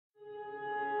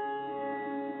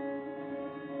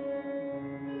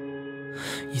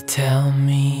You tell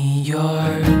me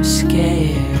you're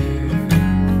scared.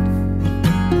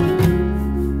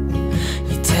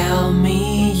 You tell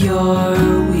me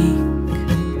you're weak,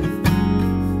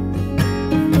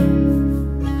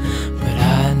 but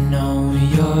I know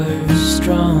you're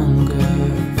stronger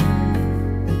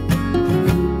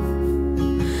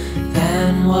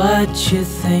than what you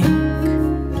think.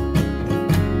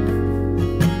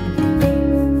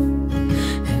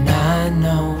 And I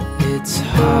know it's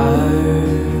hard.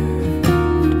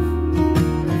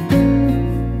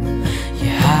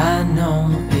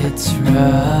 It's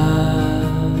rough,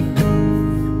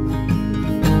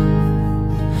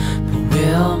 but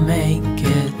we'll make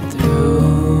it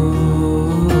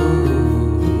through,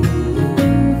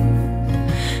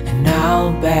 and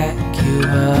I'll back you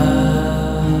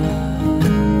up.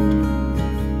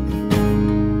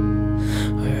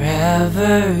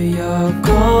 Wherever you're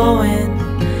going,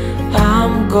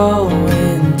 I'm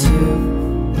going too.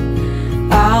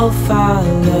 I'll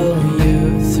follow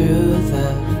you through the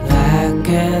black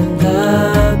and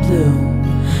the blue.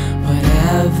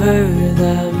 Whatever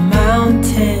the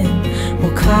mountain,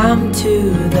 we'll climb to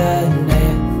the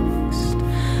next.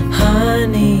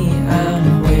 Honey,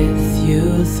 I'm with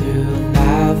you through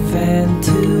life and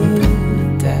to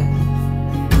death.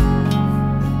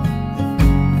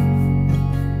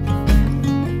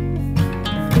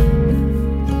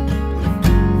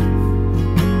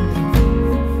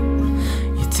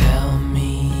 You tell me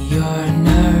you're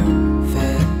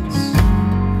nervous.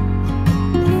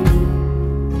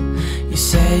 You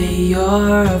say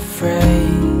you're afraid.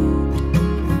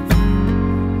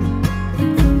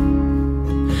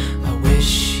 I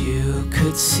wish you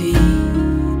could see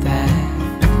that.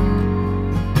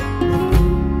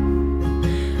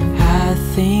 I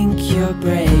think you're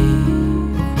brave,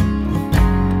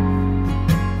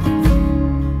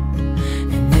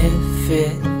 and if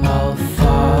it all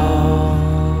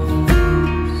falls,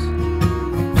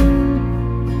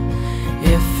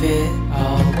 if it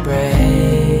all breaks,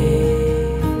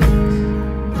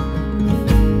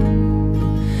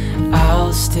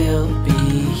 I'll still be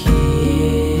here.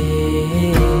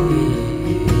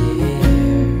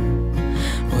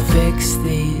 We'll fix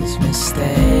these mistakes.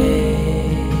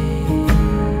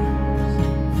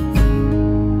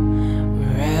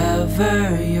 Wherever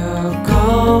you're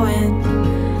going,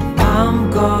 I'm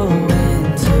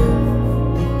going to.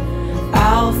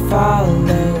 I'll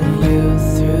follow you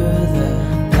through the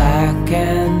black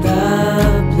and the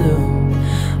blue.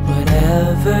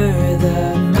 Whatever the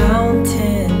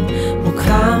mountain, we'll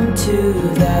climb to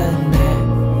the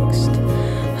next.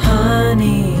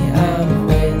 Honey, I'm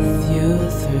with you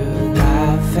through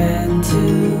life and to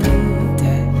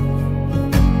death.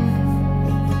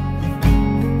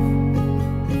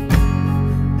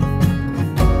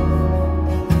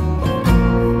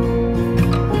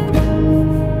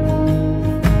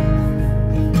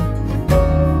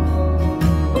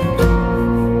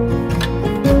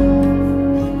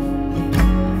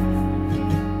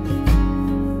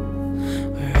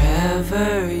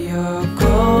 Wherever you're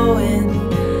going,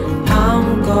 I'm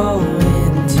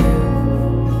going to.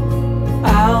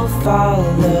 I'll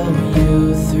follow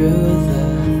you through the